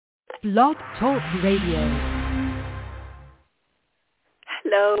Blog Talk Radio.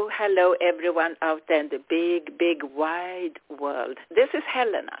 Hello everyone out there in the big wide world. This is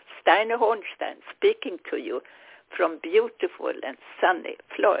Helena Steiner Hornstein speaking to you from beautiful and sunny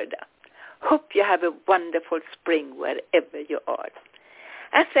Florida. Hope you have a wonderful spring wherever you are.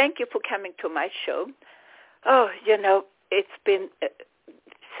 And thank you for coming to my show. Oh, it's been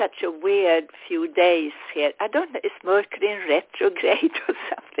such a weird few days here. I don't know, is Mercury in retrograde or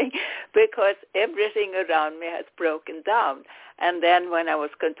something? Because everything around me has broken down. And then when I was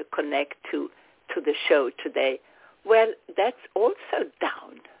going to connect to the show today, well, that's also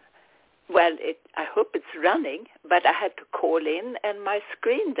down. Well, I hope it's running, but I had to call in and my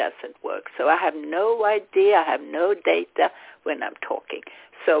screen doesn't work. So I have no idea. I have no data when I'm talking.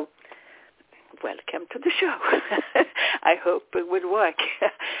 So welcome to the show. I hope it will work.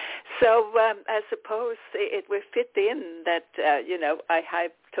 So I suppose it will fit in that, I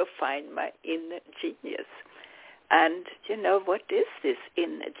have to find my inner genius. And, what is this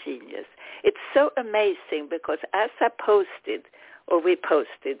inner genius? It's so amazing because as we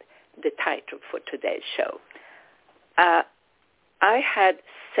posted the title for today's show, I had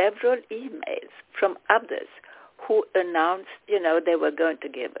several emails from others who announced, they were going to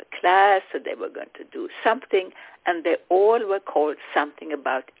give a class or they were going to do something, and they all were called something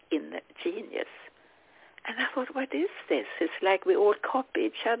about inner genius. And I thought, what is this? It's like we all copy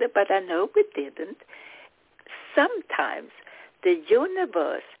each other, but I know we didn't. Sometimes the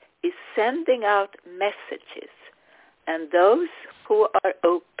universe is sending out messages, and those who are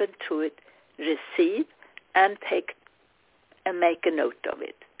open to it receive and take and make a note of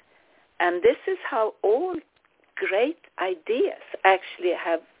it. And this is how all great ideas actually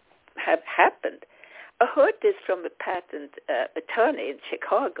have happened. I heard this from a patent attorney in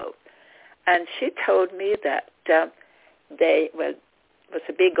Chicago, and she told me that it was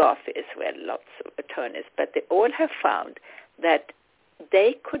a big office where lots of attorneys, but they all have found that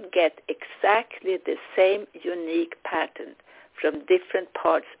they could get exactly the same unique patent from different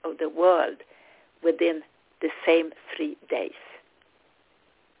parts of the world within the same 3 days.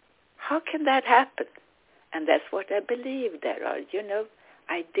 How can that happen? And that's what I believe. There are,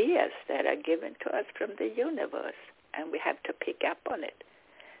 ideas that are given to us from the universe, and we have to pick up on it.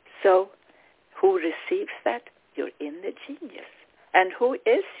 So who receives that? Your inner genius. And who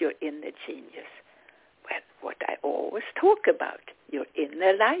is your inner genius? Well, what I always talk about, your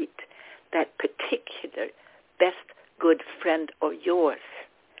inner light, that particular best good friend of yours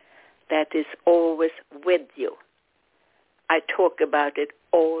that is always with you. I talk about it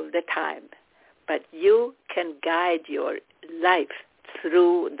all the time, but you can guide your life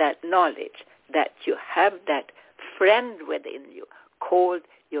through that knowledge that you have that friend within you called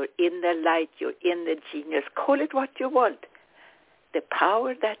your inner light, your inner genius. Call it what you want. The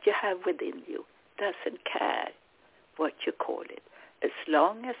power that you have within you doesn't care what you call it, as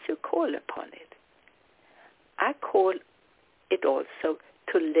long as you call upon it. I call it also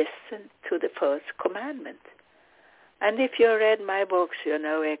to listen to the first commandment. And if you read my books, you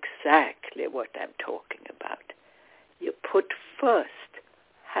know exactly what I'm talking about. You put first,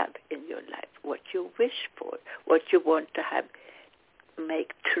 have in your life what you wish for, what you want to have,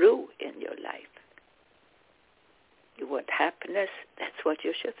 make true in your life. You want happiness, that's what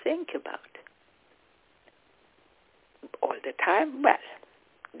you should think about. All the time, well,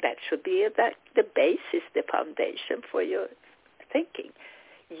 that should be the basis, the foundation for your thinking.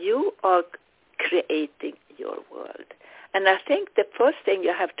 You are creating your world. And I think the first thing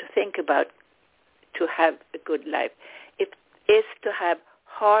you have to think about to have a good life is to have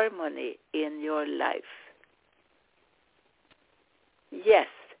harmony in your life. Yes,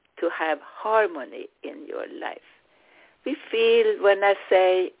 to have harmony in your life. We feel when I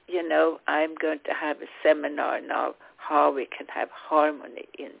say, I'm going to have a seminar now, how we can have harmony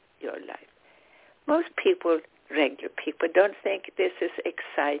in your life. Most people, regular people, don't think this is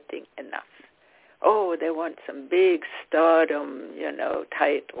exciting enough. Oh, they want some big stardom,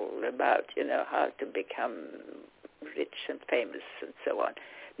 title about, how to become rich and famous and so on.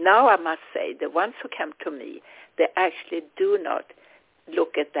 Now I must say, the ones who come to me, they actually do not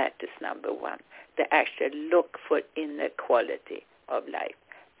look at that as number one. They actually look for inner quality of life,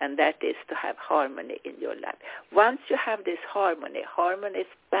 and that is to have harmony in your life. Once you have this harmony is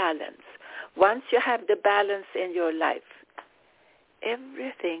balance. Once you have the balance in your life,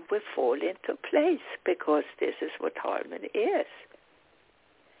 everything will fall into place because this is what harmony is.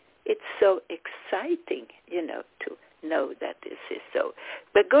 It's so exciting, to know that this is so.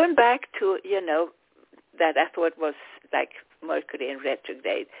 But going back to, that I thought was like Mercury in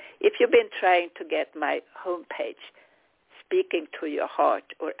retrograde. If you've been trying to get my homepage, Speaking to Your Heart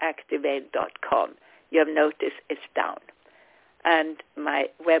or Activate.com, you have noticed it's down. And my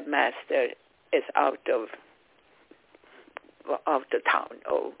webmaster is out of town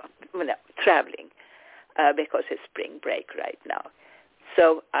or traveling because it's spring break right now.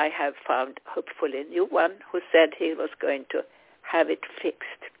 So I have found hopefully a new one who said he was going to have it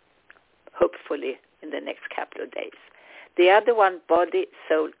fixed, hopefully in the next couple of days. The other one,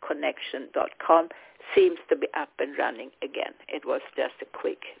 bodysoulconnection.com, seems to be up and running again. It was just a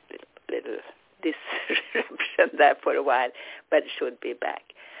quick little disruption there for a while, but it should be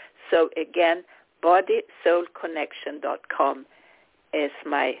back. So again, bodysoulconnection.com is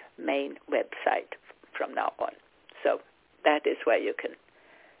my main website from now on. So that is where you can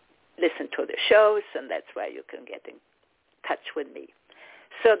listen to the shows, and that's where you can get in touch with me.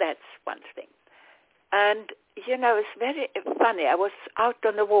 So that's one thing. And, it's very funny. I was out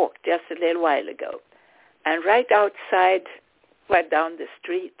on a walk just a little while ago, and right outside, right down the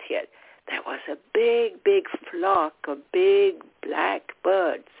street here, there was a big, big flock of big black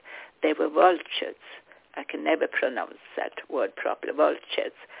birds. They were vultures. I can never pronounce that word properly,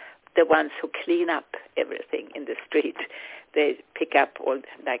 vultures. The ones who clean up everything in the street. They pick up all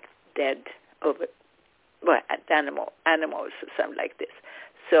dead animals or something like this.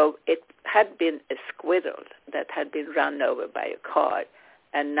 So it had been a squirrel that had been run over by a car,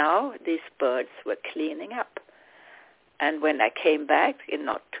 and now these birds were cleaning up. And when I came back,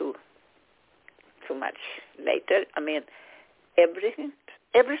 not too much later, everything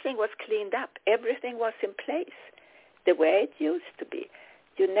was cleaned up. Everything was in place the way it used to be.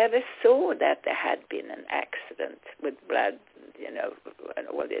 You never saw that there had been an accident with blood, and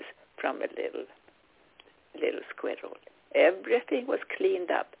all this from a little squirrel. Everything was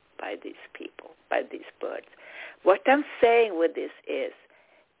cleaned up by these people, by these birds. What I'm saying with this is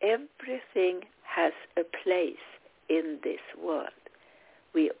everything has a place in this world.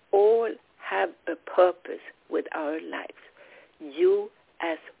 We all have a purpose with our lives. You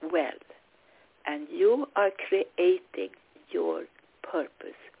as well. And you are creating your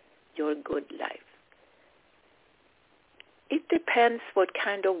purpose, your good life. It depends what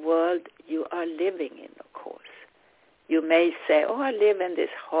kind of world you are living in, of course. You may say, I live in this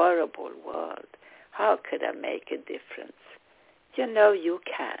horrible world. How could I make a difference? You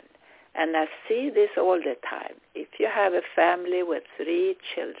can. And I see this all the time. If you have a family with 3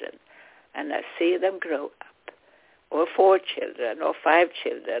 children, and I see them grow up, or 4 children, or 5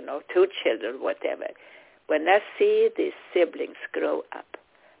 children, or 2 children, whatever, when I see these siblings grow up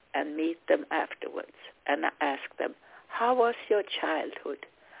and meet them afterwards, and I ask them, how was your childhood?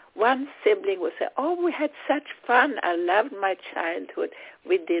 One sibling would say, we had such fun. I loved my childhood.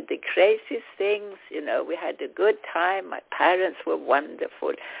 We did the craziest things. We had a good time. My parents were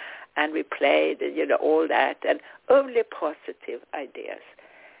wonderful. And we played, all that, and only positive ideas.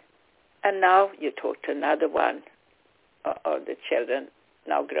 And now you talk to another one of the children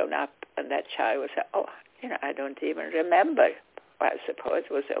now grown up, and that child will say, I don't even remember. Well, I suppose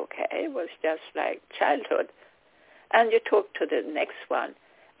it was okay. It was just like childhood. And you talk to the next one,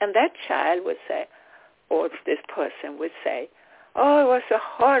 and that child would say, or this person would say, it was a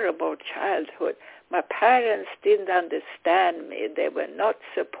horrible childhood. My parents didn't understand me. They were not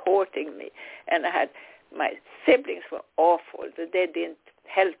supporting me. And my siblings were awful. They didn't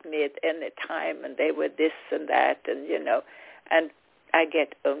help me at any time, and they were this and that, and I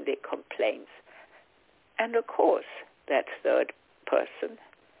get only complaints. And of course, that third person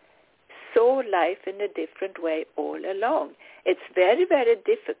saw life in a different way all along. It's very, very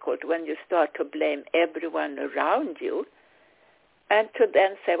difficult when you start to blame everyone around you and to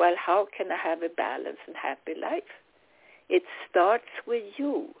then say, well, how can I have a balanced and happy life? It starts with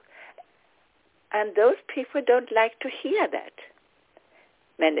you. And those people don't like to hear that.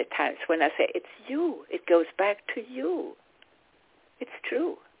 Many times when I say, it's you, it goes back to you. It's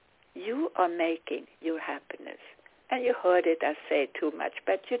true. You are making your happiness. And you heard it, I say too much,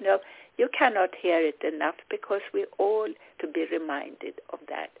 but you cannot hear it enough because we all to be reminded of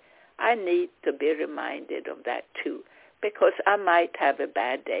that. I need to be reminded of that too, because I might have a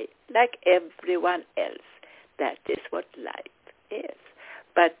bad day like everyone else. That is what life is.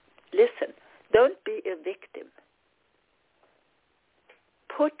 But listen, don't be a victim.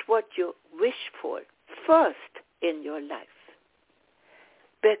 Put what you wish for first in your life,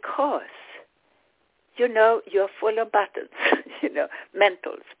 because you're full of buttons,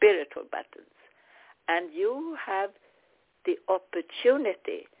 mental, spiritual buttons. And you have the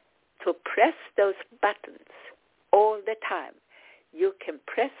opportunity to press those buttons all the time. You can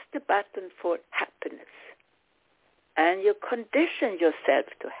press the button for happiness, and you condition yourself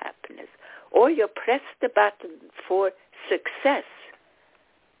to happiness. Or you press the button for success.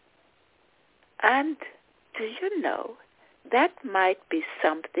 And do you know, that might be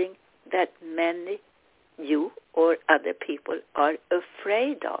something that many, you or other people, are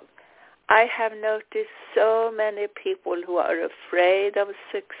afraid of. I have noticed so many people who are afraid of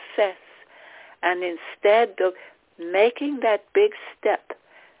success, and instead of making that big step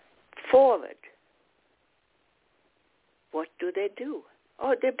forward, what do?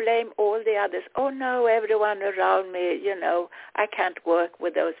 Oh, they blame all the others. Oh, no, everyone around me, I can't work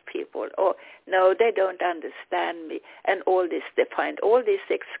with those people. Or, no, they don't understand me. And all this, they find all these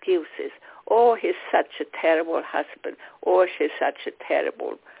excuses. Oh, he's such a terrible husband. Or she's such a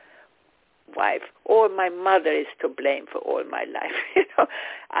terrible wife. Or my mother is to blame for all my life.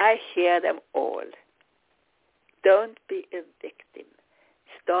 I hear them all. Don't be a victim.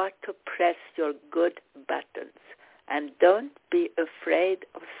 Start to press your good buttons. And don't be afraid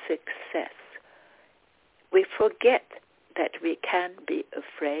of success. We forget that we can be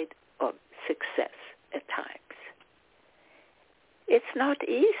afraid of success at times. It's not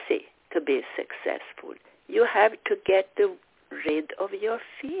easy to be successful. You have to get rid of your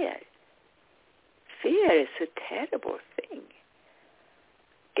fear. Fear is a terrible thing.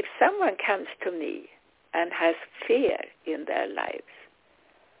 If someone comes to me and has fear in their lives,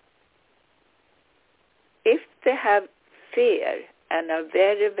 if they have fear and are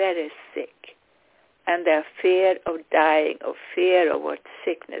very, very sick, and their fear of dying, or fear of what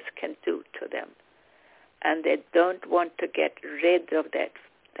sickness can do to them, and they don't want to get rid of that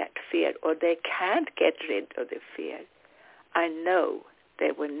fear, or they can't get rid of the fear, I know they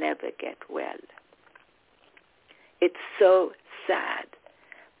will never get well. It's so sad.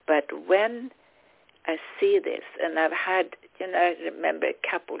 But when I see this, and I've had, I remember a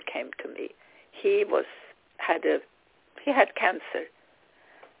couple came to me. He had cancer,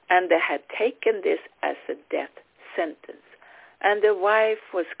 and they had taken this as a death sentence. And the wife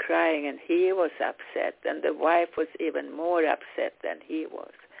was crying, and he was upset, and the wife was even more upset than he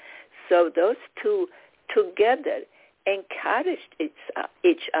was. So those two together encouraged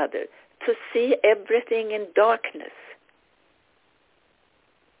each other to see everything in darkness.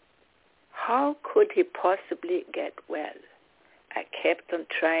 How could he possibly get well? I kept on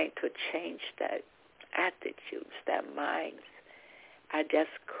trying to change their attitudes, their minds. I just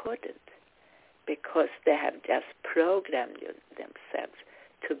couldn't, because they have just programmed themselves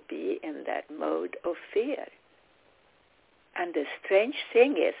to be in that mode of fear. And the strange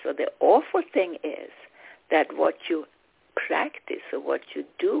thing is, or the awful thing is, that what you practice or what you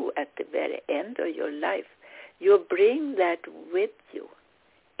do at the very end of your life, you bring that with you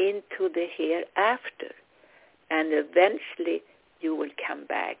into the hereafter. And eventually you will come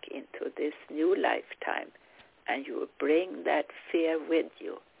back into this new lifetime, and you will bring that fear with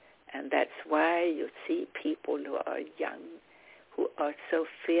you. And that's why you see people who are young, who are so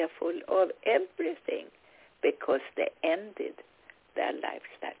fearful of everything, because they ended their lives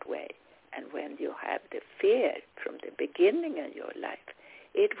that way. And when you have the fear from the beginning of your life,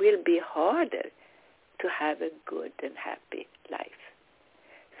 it will be harder to have a good and happy life.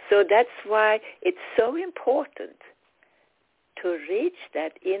 So that's why it's so important to reach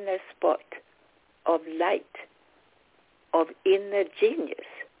that inner spot of light, of inner genius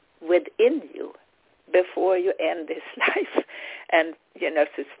within you before you end this life. And,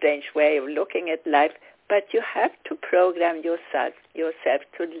 it's a strange way of looking at life, but you have to program yourself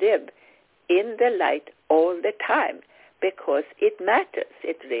to live in the light all the time, because it matters.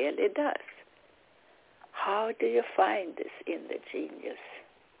 It really does. How do you find this inner genius?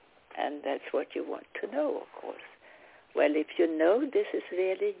 And that's what you want to know, of course. Well, if you know this is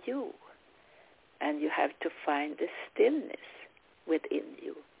really you, and you have to find the stillness within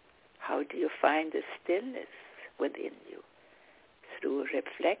you. How do you find the stillness within you? Through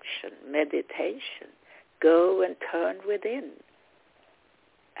reflection, meditation. Go and turn within.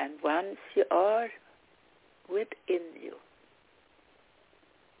 And once you are within you,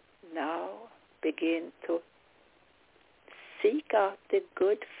 now begin to seek out the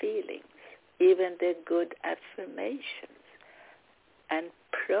good feelings, even the good affirmations, and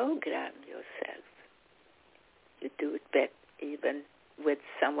program yourself. You do it better even with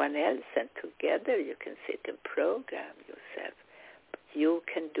someone else, and together you can sit and program yourself. You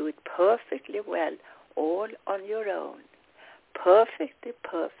can do it perfectly well, all on your own. Perfectly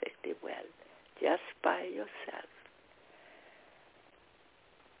well, just by yourself.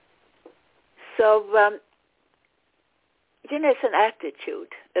 So, it's an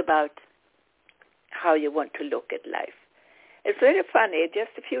attitude about how you want to look at life. It's very funny.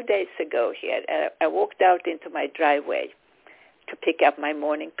 Just a few days ago here, I walked out into my driveway to pick up my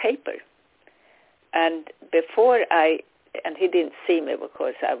morning paper. And before I and he didn't see me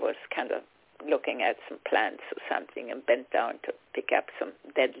because I was kind of looking at some plants or something and bent down to pick up some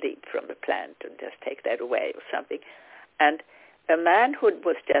dead leaf from a plant and just take that away or something. And a man who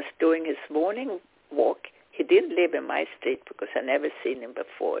was just doing his morning walk, he didn't live in my street because I never seen him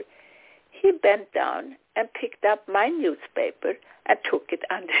before. He bent down and picked up my newspaper and took it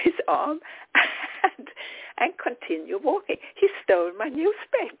under his arm and continued walking. He stole my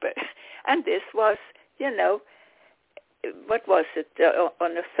newspaper. And this was, what was it,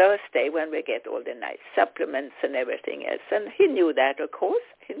 on a Thursday when we get all the nice supplements and everything else. And he knew that, of course,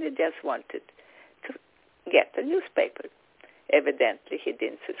 and he just wanted to get the newspaper. Evidently, he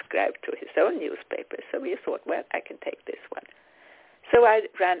didn't subscribe to his own newspaper, so he thought, well, I can take this one. So I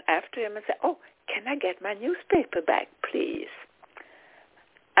ran after him and said, oh, can I get my newspaper back, please?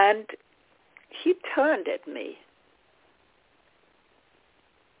 And he turned at me,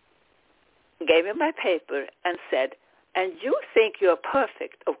 gave me my paper, and said, and you think you're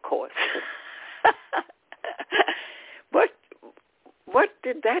perfect, of course. What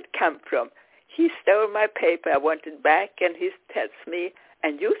did that come from? He stole my paper, I want it back, and he tells me,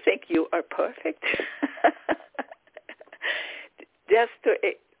 and you think you are perfect? Just to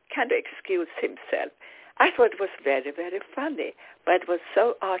kind of excuse himself. I thought it was very, very funny, but it was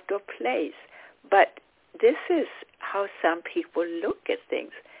so out of place. But this is how some people look at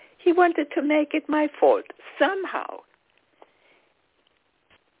things. He wanted to make it my fault somehow.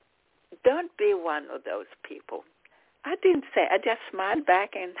 Don't be one of those people. I didn't say, I just smiled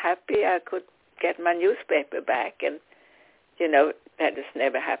back and happy I could get my newspaper back. And, that has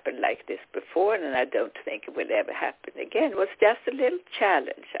never happened like this before, and I don't think it will ever happen again. It was just a little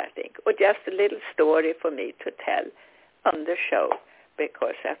challenge, I think, or just a little story for me to tell on the show,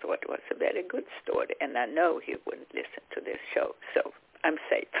 because I thought it was a very good story, and I know he wouldn't listen to this show, so I'm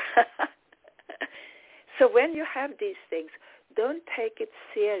safe. So when you have these things, don't take it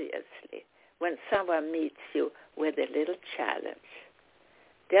seriously when someone meets you with a little challenge.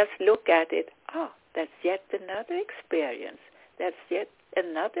 Just look at it, that's yet another experience. That's yet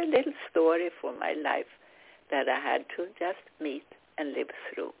another little story for my life that I had to just meet and live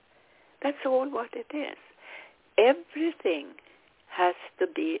through. That's all what it is. Everything has to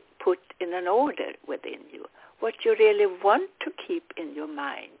be put in an order within you. What you really want to keep in your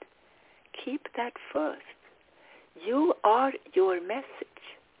mind, keep that first. You are your message.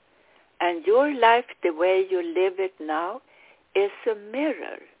 And your life, the way you live it now, is a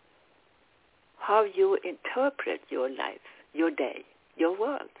mirror. How you interpret your life, your day, your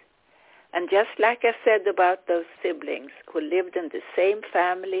world. And just like I said about those siblings who lived in the same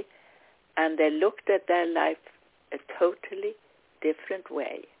family and they looked at their life a totally different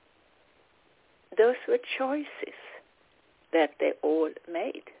way. Those were choices that they all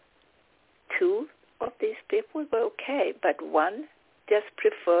made. Two of these people were okay, but one just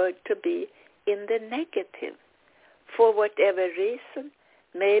preferred to be in the negative. For whatever reason,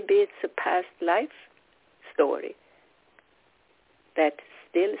 maybe it's a past life story that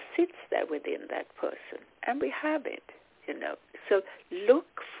still sits there within that person. And we have it, So look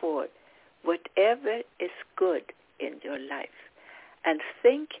for whatever is good in your life and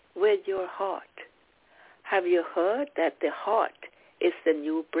think with your heart. Have you heard that the heart is the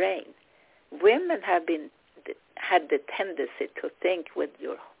new brain? Women have had the tendency to think with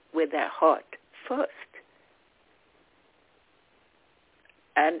their heart first.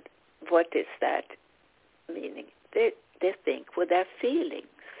 And what is that meaning? They think with their feelings.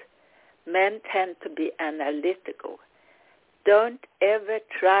 Men tend to be analytical. Don't ever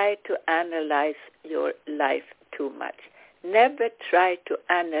try to analyze your life too much. Never try to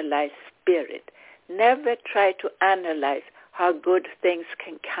analyze spirit. Never try to analyze how good things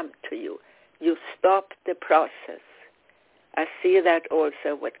can come to you. You stop the process. I see that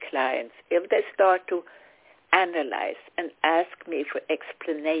also with clients. If they start to analyze and ask me for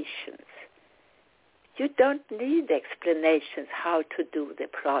explanations, you don't need explanations how to do the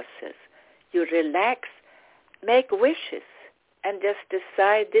process. You relax, make wishes, and just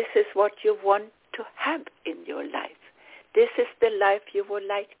decide this is what you want to have in your life. This is the life you would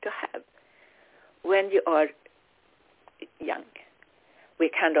like to have. When you are young, we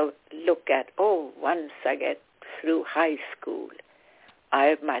kind of look at, once I get through high school,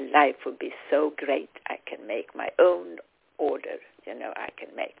 my life will be so great. I can make my own order. I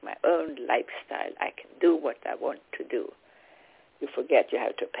can make my own lifestyle. I can do what I want to do. You forget you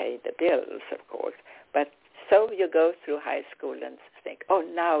have to pay the bills, of course. But so you go through high school and think,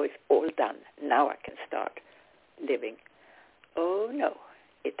 now it's all done. Now I can start living. Oh, no.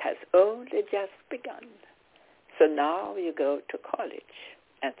 It has only just begun. So now you go to college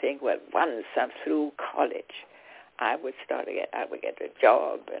and think, well, once I'm through college, I would get a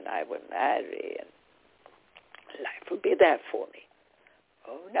job, and I would marry, and life would be there for me.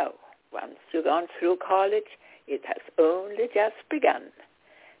 Oh no, once you've gone through college, it has only just begun.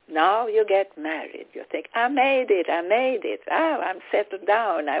 Now you get married. You think, I made it. Oh, I'm settled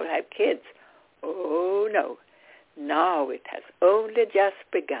down. I will have kids. Oh no, now it has only just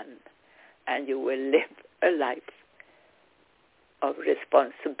begun, and you will live a life of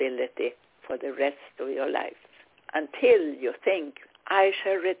responsibility for the rest of your life until you think, I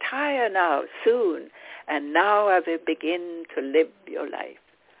shall retire now soon, and now I will begin to live your life.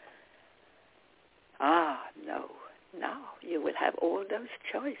 No, now you will have all those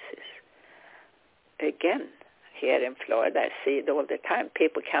choices. Again, here in Florida, I see it all the time.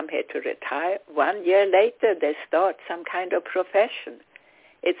 People come here to retire. 1 year later, they start some kind of profession.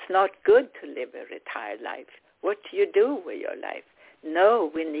 It's not good to live a retired life. What do you do with your life?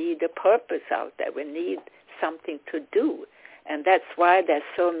 No, we need a purpose out there. We need something to do. And that's why there's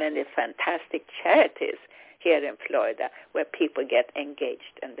so many fantastic charities here in Florida where people get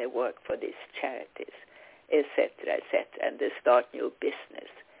engaged and they work for these charities, etc., and they start new business.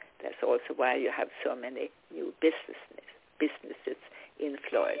 That's also why you have so many new businesses in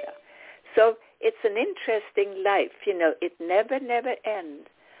Florida. So it's an interesting life. It never ends.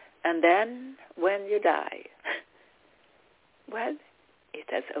 And then when you die, well, it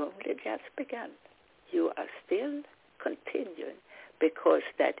has only just begun. You are still continuing because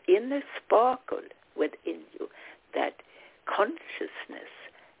that inner sparkle within you, that consciousness,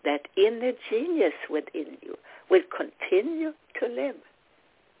 that inner genius within you will continue to live.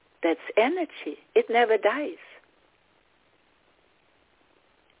 That's energy. It never dies.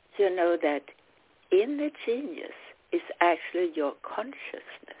 You know that inner genius is actually your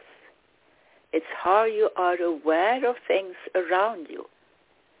consciousness. It's how you are aware of things around you.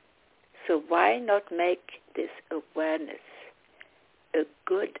 So why not make this awareness a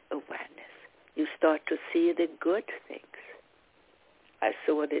good awareness? You start to see the good things. I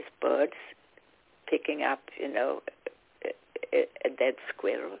saw these birds picking up, a dead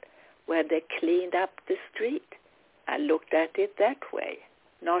squirrel where they cleaned up the street. I looked at it that way.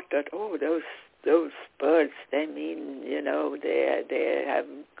 Not that, those birds, they mean, they have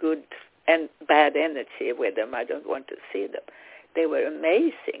good and bad energy with them. I don't want to see them. They were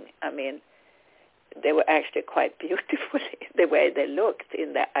amazing. I mean, they were actually quite beautiful the way they looked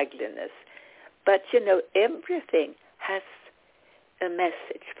in their ugliness. But, everything has a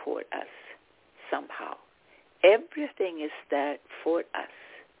message for us somehow. Everything is there for us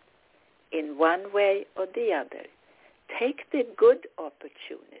in one way or the other. Take the good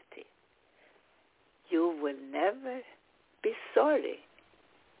opportunity. You will never be sorry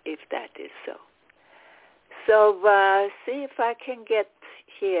if that is so. So see if I can get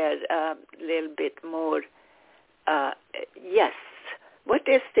here a little bit more. Yes, what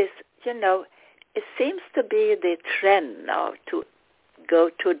is this? It seems to be the trend now to go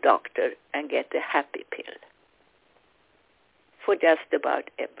to a doctor and get a happy pill for just about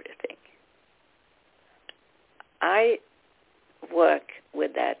everything. I work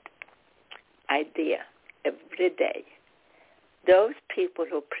with that idea every day. Those people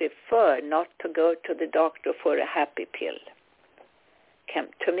who prefer not to go to the doctor for a happy pill come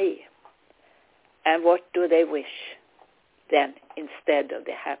to me. And what do they wish then instead of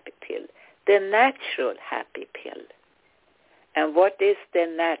the happy pill? The natural happy pill. And what is the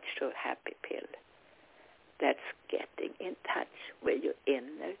natural happy pill? That's getting in touch with your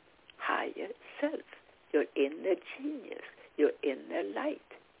inner higher self, your inner genius, your inner light.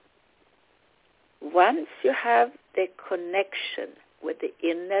 Once you have the connection with the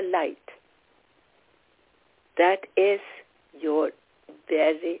inner light, that is your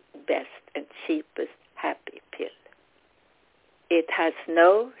very best and cheapest happy pill. It has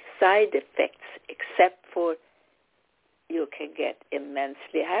no side effects except for you can get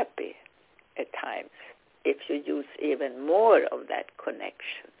immensely happy at times if you use even more of that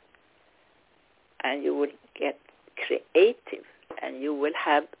connection. And you will get creative and you will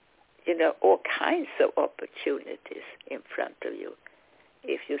have, all kinds of opportunities in front of you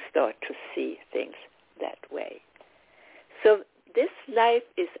if you start to see things that way. So this life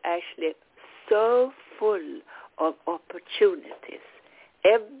is actually so full of opportunities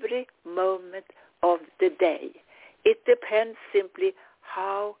every moment of the day. It depends simply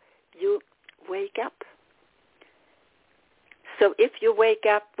how you wake up. So if you wake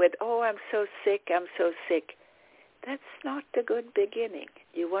up with, I'm so sick, that's not a good beginning.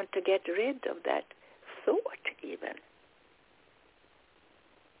 You want to get rid of that thought even.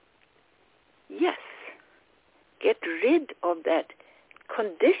 Yes, get rid of that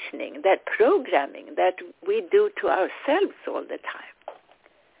conditioning, that programming that we do to ourselves all the time.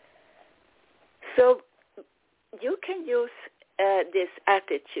 So you can use this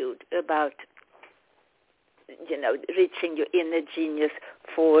attitude about, reaching your inner genius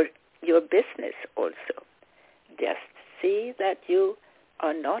for your business also. Just see that you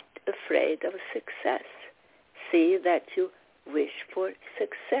are not afraid of success. See that you wish for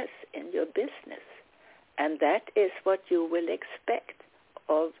success in your business. And that is what you will expect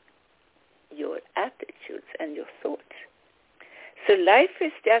of your attitudes and your thoughts. So life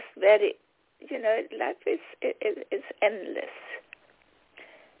is just very, life is endless.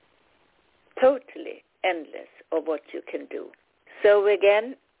 Totally endless of what you can do. So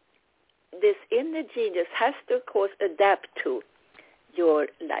again, this inner genius has to, of course, adapt to your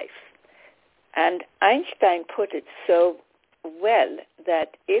life. And Einstein put it so well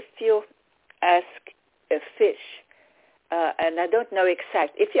that if you ask a fish, and I don't know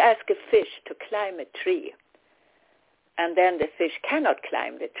exact, if you ask a fish to climb a tree, and then the fish cannot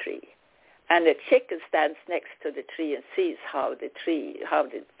climb the tree, and the chicken stands next to the tree and sees how the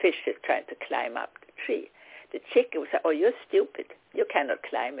fish is trying to climb up the tree, the chicken will say, "Oh, you're stupid. You cannot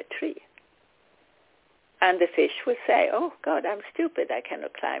climb a tree." And the fish will say, "Oh, God, I'm stupid. I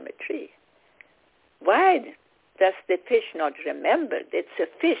cannot climb a tree." Why does the fish not remember that the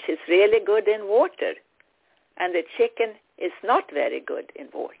fish is really good in water and the chicken is not very good in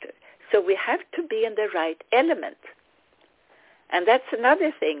water? So we have to be in the right element. And that's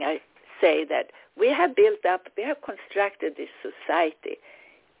another thing I say, that we have constructed this society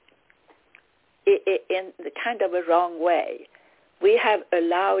in the kind of a wrong way. We have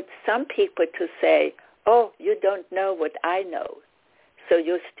allowed some people to say, "Oh, you don't know what I know, so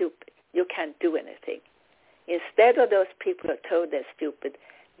you're stupid. You can't do anything." Instead of those people who are told they're stupid,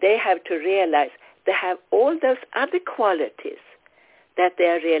 they have to realize they have all those other qualities that they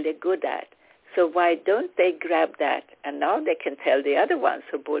are really good at. So why don't they grab that? And now they can tell the other ones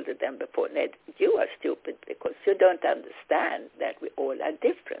who bullied them before, "You are stupid because you don't understand that we all are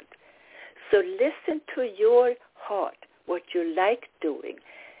different." So listen to your heart, what you like doing,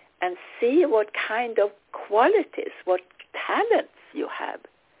 and see what kind of qualities, what talents you have.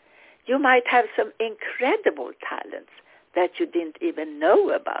 You might have some incredible talents that you didn't even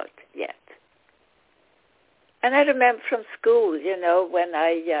know about yet. And I remember from school, when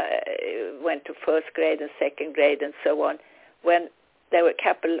I went to first grade and second grade and so on, when there were a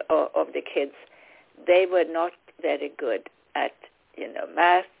couple of the kids, they were not very good at,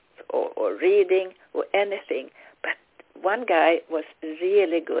 math or reading or anything. But one guy was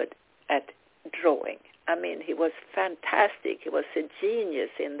really good at drawing. I mean, he was fantastic. He was a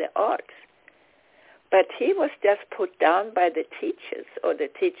genius in the arts. But he was just put down by the teachers, or the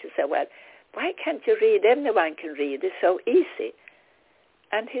teachers said, "Well, why can't you read? Anyone can read. It's so easy."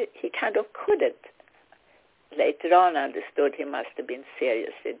 And he kind of couldn't. Later on, I understood he must have been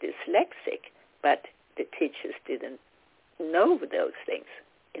seriously dyslexic, but the teachers didn't know those things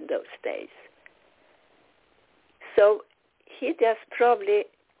in those days. So he just probably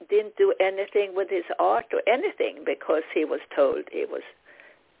didn't do anything with his art or anything because he was told he was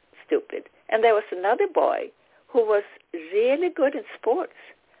stupid. And there was another boy who was really good in sports.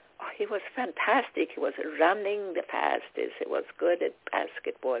 Oh, he was fantastic. He was running the fastest. He was good at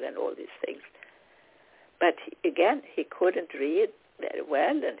basketball and all these things. But again, he couldn't read very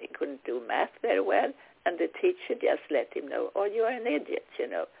well and he couldn't do math very well. And the teacher just let him know, "Oh, you're an idiot,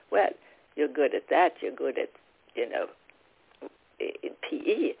 Well, you're good at that. You're good at, in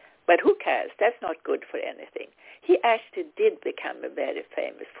PE, but who cares? That's not good for anything." He actually did become a very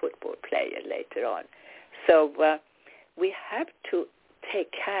famous football player later on. So we have to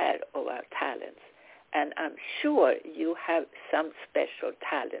take care of our talents. And I'm sure you have some special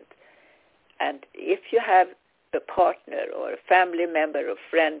talent. And if you have a partner or a family member or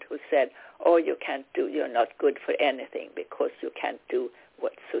friend who said, "Oh, you're not good for anything because you can't do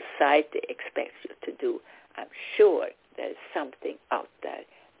what society expects you to do," I'm sure there's something out there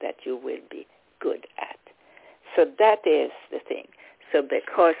that you will be good at. So that is the thing. So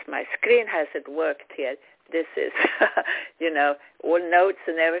because my screen hasn't worked here, this is, all notes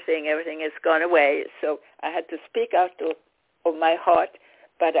and everything has gone away. So I had to speak out of my heart,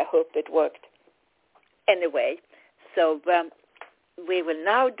 but I hope it worked anyway. So we will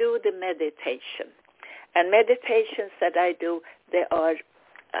now do the meditation. And meditations that I do, they are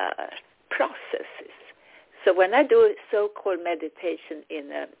processes. So when I do so-called meditation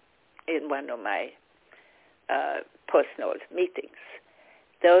in one of my personal meetings,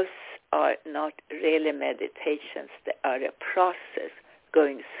 those are not really meditations. They are a process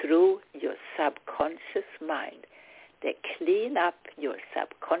going through your subconscious mind They clean up your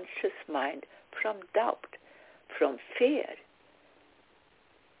subconscious mind from doubt, from fear.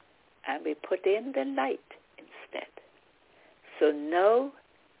 And we put in the light instead. So know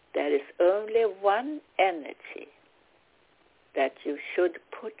there is only one energy that you should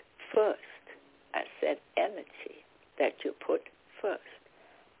put first. I said energy that you put first.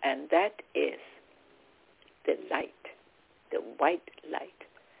 And that is the light, the white light.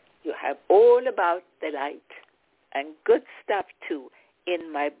 You have all about the light and good stuff too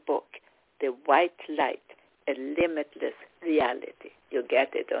in my book, The White Light, A Limitless Reality. You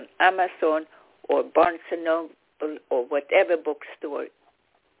get it on Amazon or Barnes & Noble or whatever bookstore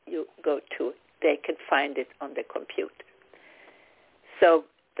you go to. They can find it on the computer. So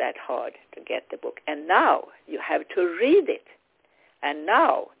that hard to get the book. And now you have to read it. And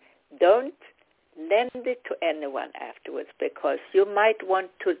now don't lend it to anyone afterwards, because you might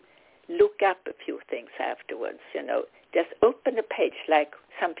want to look up a few things afterwards, Just open a page like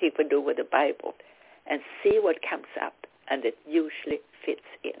some people do with the Bible and see what comes up, and it usually fits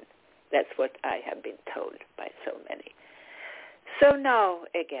in. That's what I have been told by so many. So now,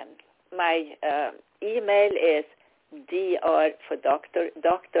 again, my email is dr for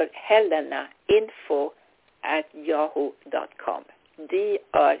Dr. Helena info@yahoo.com.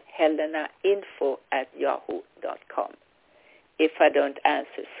 drhelenainfo@yahoo.com. If I don't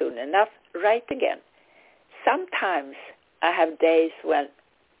answer soon enough, write again. Sometimes I have days when,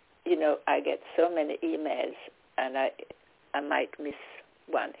 I get so many emails and I might miss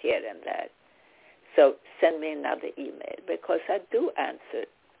one here and there. So send me another email, because I do answer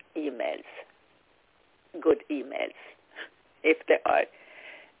emails, good emails, if they are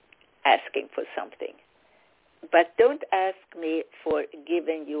asking for something. But don't ask me for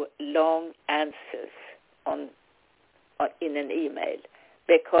giving you long answers in an email,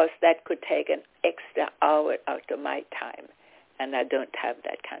 because that could take an extra hour out of my time, and I don't have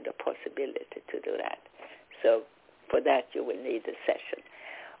that kind of possibility to do that. So for that you will need a session.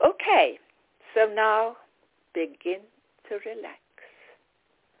 Okay, so now begin to relax.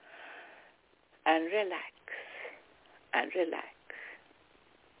 And relax. And relax.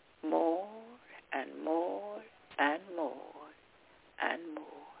 More and more and more and more.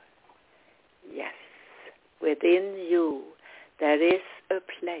 Yes, within you there is a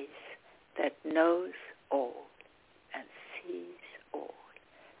place that knows all and sees all,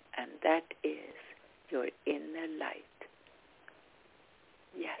 and that is your inner light.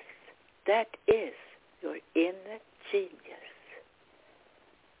 Yes, that is your inner genius.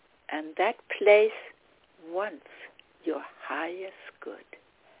 And that place wants your highest good.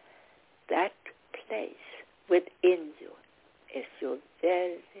 That place within you is your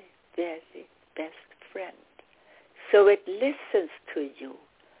very, very best friend. So it listens to you.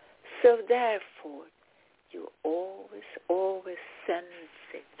 So therefore, you always, always send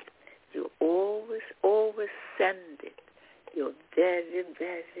it. You always, always send it. Your very,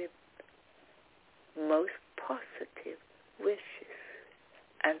 very most positive wishes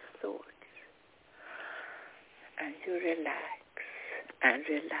and thoughts. And you relax and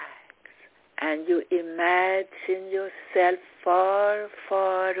relax. And you imagine yourself far,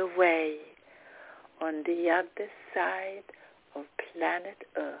 far away on the other side of planet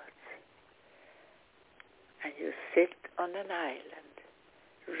Earth. And you sit on an island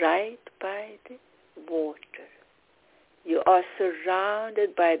right by the water. You are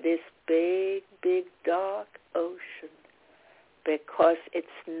surrounded by this big, big, dark ocean, because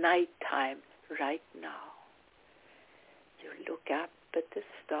it's nighttime right now. You look up at the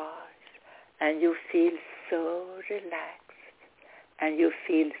stars and you feel so relaxed, and you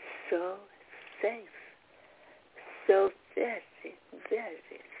feel so safe, so very,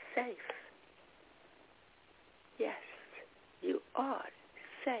 very safe. Yes, you are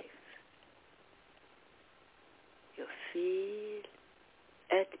safe. You feel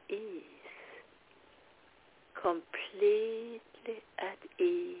at ease, completely at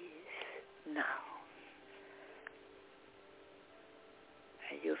ease now.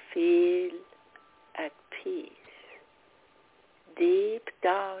 And you feel at peace, deep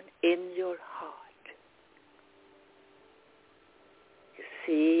down in your heart. You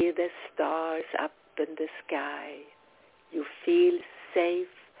see the stars up in the sky. You feel safe,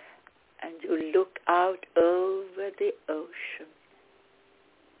 and you look out over the ocean.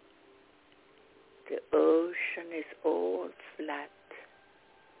 The ocean is all flat.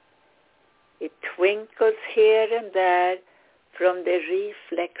 It twinkles here and there from the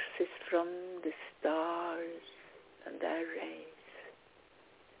reflexes from the stars and their rays.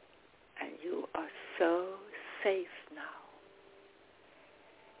 And you are so safe now.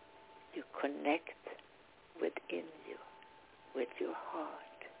 You connect within you. with your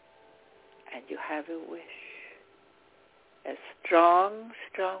heart, and you have a wish, a strong,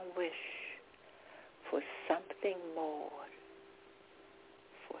 strong wish for something more,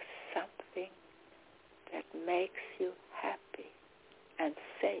 for something that makes you happy and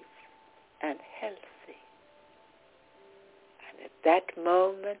safe and healthy. And at that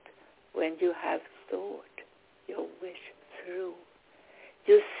moment, when you have thought your wish through,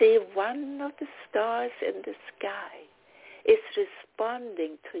 you see one of the stars in the sky is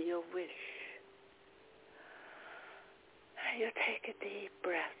responding to your wish. And you take a deep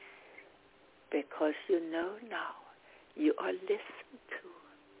breath, because you know now you are listened to.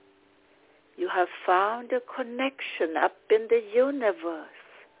 You have found a connection up in the universe.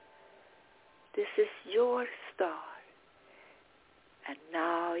 This is your star. And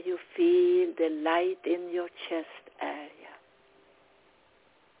now you feel the light in your chest area.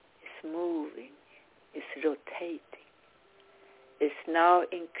 It's moving, it's rotating. It's now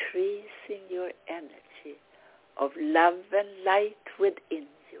increasing your energy of love and light within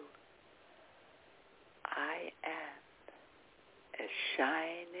you. I am a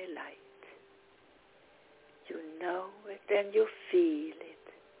shiny light. You know it and you feel it.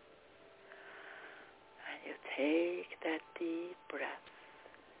 And you take that deep breath.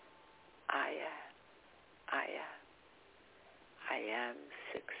 I am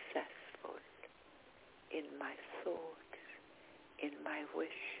successful in my thoughts, in my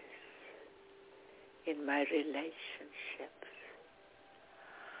wishes, in my relationships.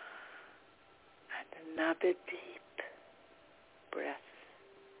 And another deep breath.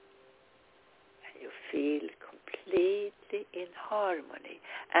 And you feel completely in harmony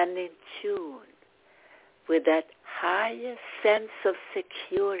and in tune with that higher sense of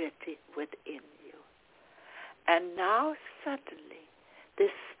security within you. And now suddenly, the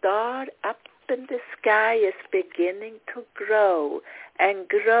star up in the sky is beginning to grow and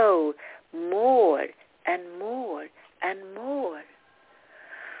grow more and more and more.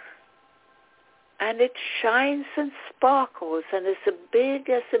 And it shines and sparkles and is as big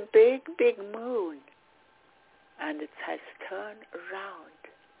as a big, big moon. And it has turned around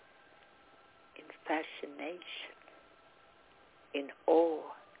in fascination, in awe.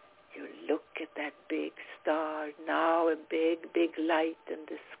 You look at that big star, now a big, big light in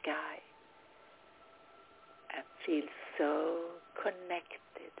the sky, and feel so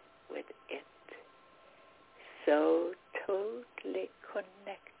connected with it, so totally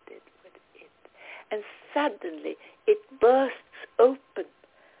connected with it. And suddenly it bursts open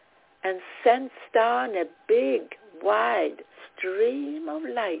and sends down a big, wide stream of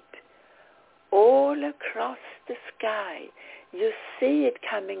light all across the sky. You see it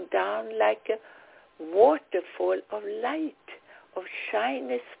coming down like a waterfall of light, of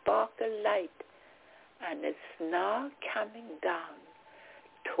shiny sparkle light. And it's now coming down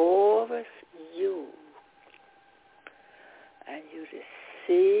towards you. And you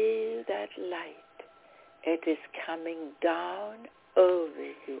receive that light. It is coming down over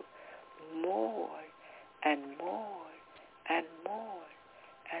you more and more and more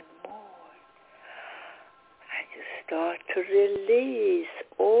and more. And you start to release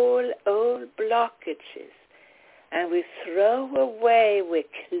all old blockages. And we throw away, we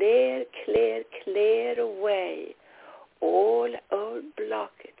clear away all old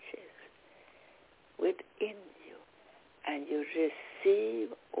blockages within you. And you receive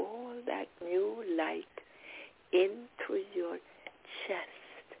all that new light into your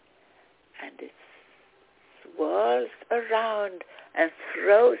chest. And it swirls around and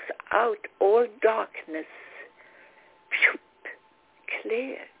throws out all darkness.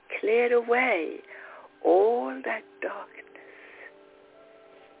 Clear away all that darkness.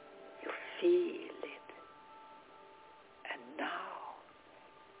 You feel it. And now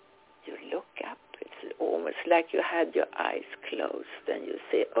you look up. It's almost like you had your eyes closed and you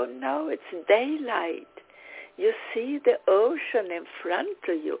say, oh no, it's daylight. You see the ocean in front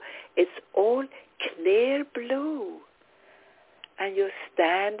of you. It's all clear blue. And you're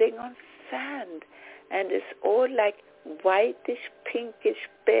standing on sand. And it's all like whitish, pinkish,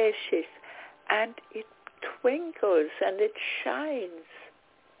 beigeish. And it twinkles and it shines.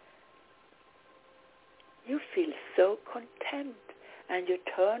 You feel so content. And you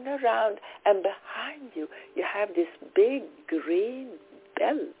turn around and behind you, you have this big green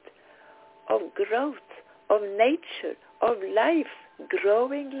belt of growth, of nature, of life,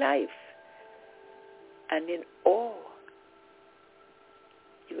 growing life. And in awe,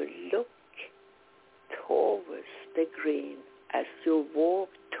 you look towards the green as you walk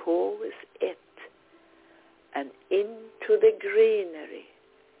towards it and into the greenery.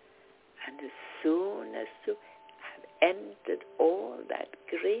 And as soon as you have entered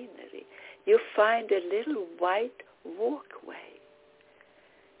find a little white walkway.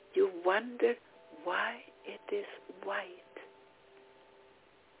 You wonder why it is white.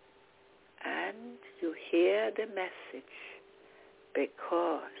 And you hear the message,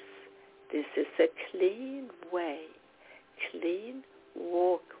 because this is a clean way, clean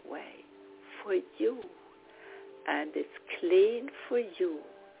walkway for you. And it's clean for you.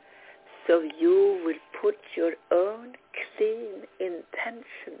 So you will put your own clean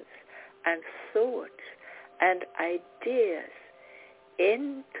intentions and thoughts and ideas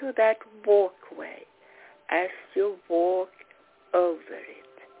into that walkway as you walk over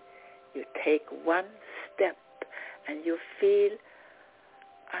it. You take one step and you feel,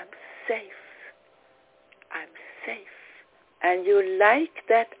 I'm safe. I'm safe. And you like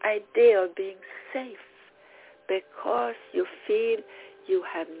that idea of being safe because you feel you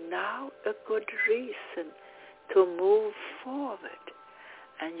have now a good reason to move forward.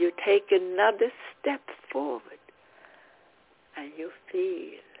 And you take another step forward and you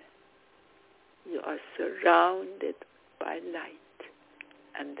feel you are surrounded by light.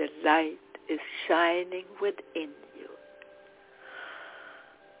 And the light is shining within you.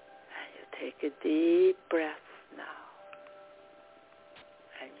 And you take a deep breath now.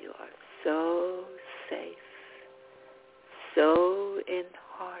 And you are so safe, so in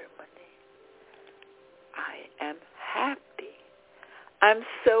harmony. I am happy. I'm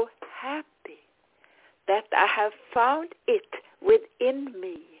so happy that I have found it within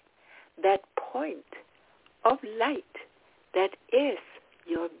me, that point of light that is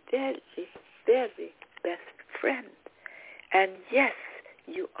your very, very best friend. And yes,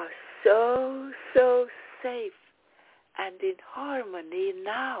 you are so, so safe and in harmony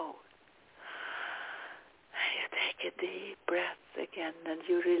now. You take a deep breath again and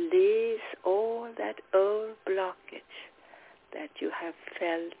you release all that old blockage that you have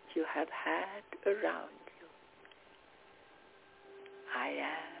felt you have had around you. I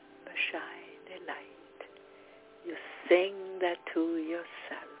am a shiny light. You sing that to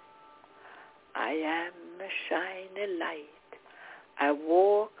yourself. I am a shiny light. I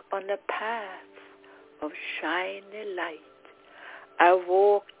walk on a path of shiny light. I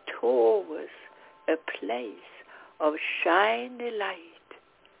walk towards a place of shiny light.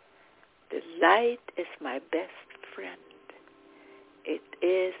 The light is my best friend. It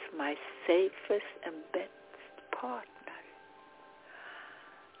is my safest and best partner.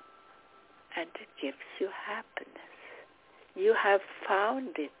 And it gives you happiness. You have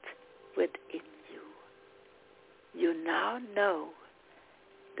found it within you. You now know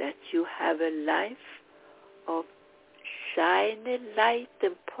that you have a life of shiny light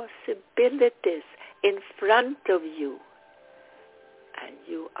and possibilities in front of you. And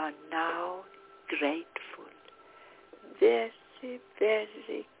you are now grateful. Very,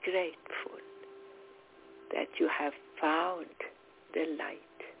 very grateful that you have found the light.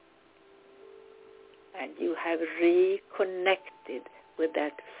 And you have reconnected with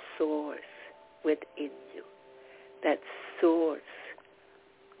that source within you. That source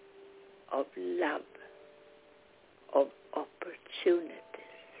of love, of opportunities,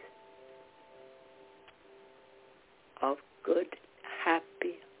 of good,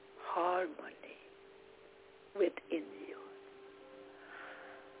 happy harmony within you.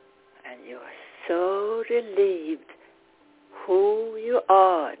 And you are so relieved who you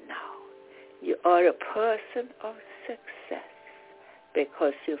are now. You are a person of success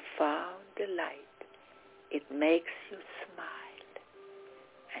because you found the light. It makes you smile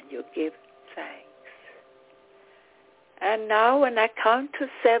and you give thanks. And now when I count to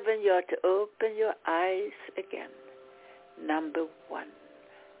 7, you are to open your eyes again. Number 1.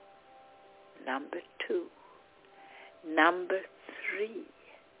 Number 2. Number 3.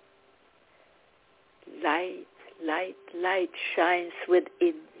 Light, light, light shines within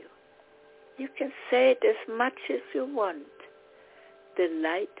you. You can say it as much as you want. The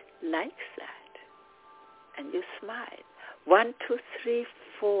light likes that. And you smile. 1, 2, 3,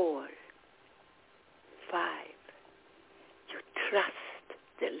 4, 5. You trust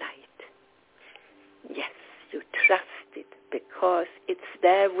the light. Yes, you trust it because it's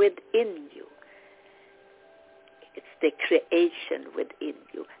there within you. It's the creation within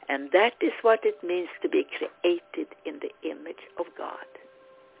you. And that is what it means to be created in the image of God.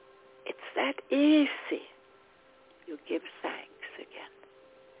 It's that easy. You give thanks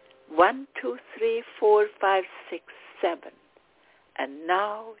again. 1, 2, 3, 4, 5, 6, 7. And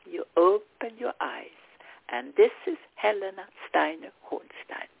now you open your eyes. And this is Helena Steiner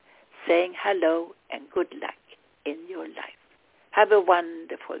Hornstein saying hello and good luck in your life. Have a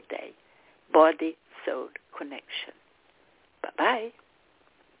wonderful day. Body-soul connection. Bye-bye.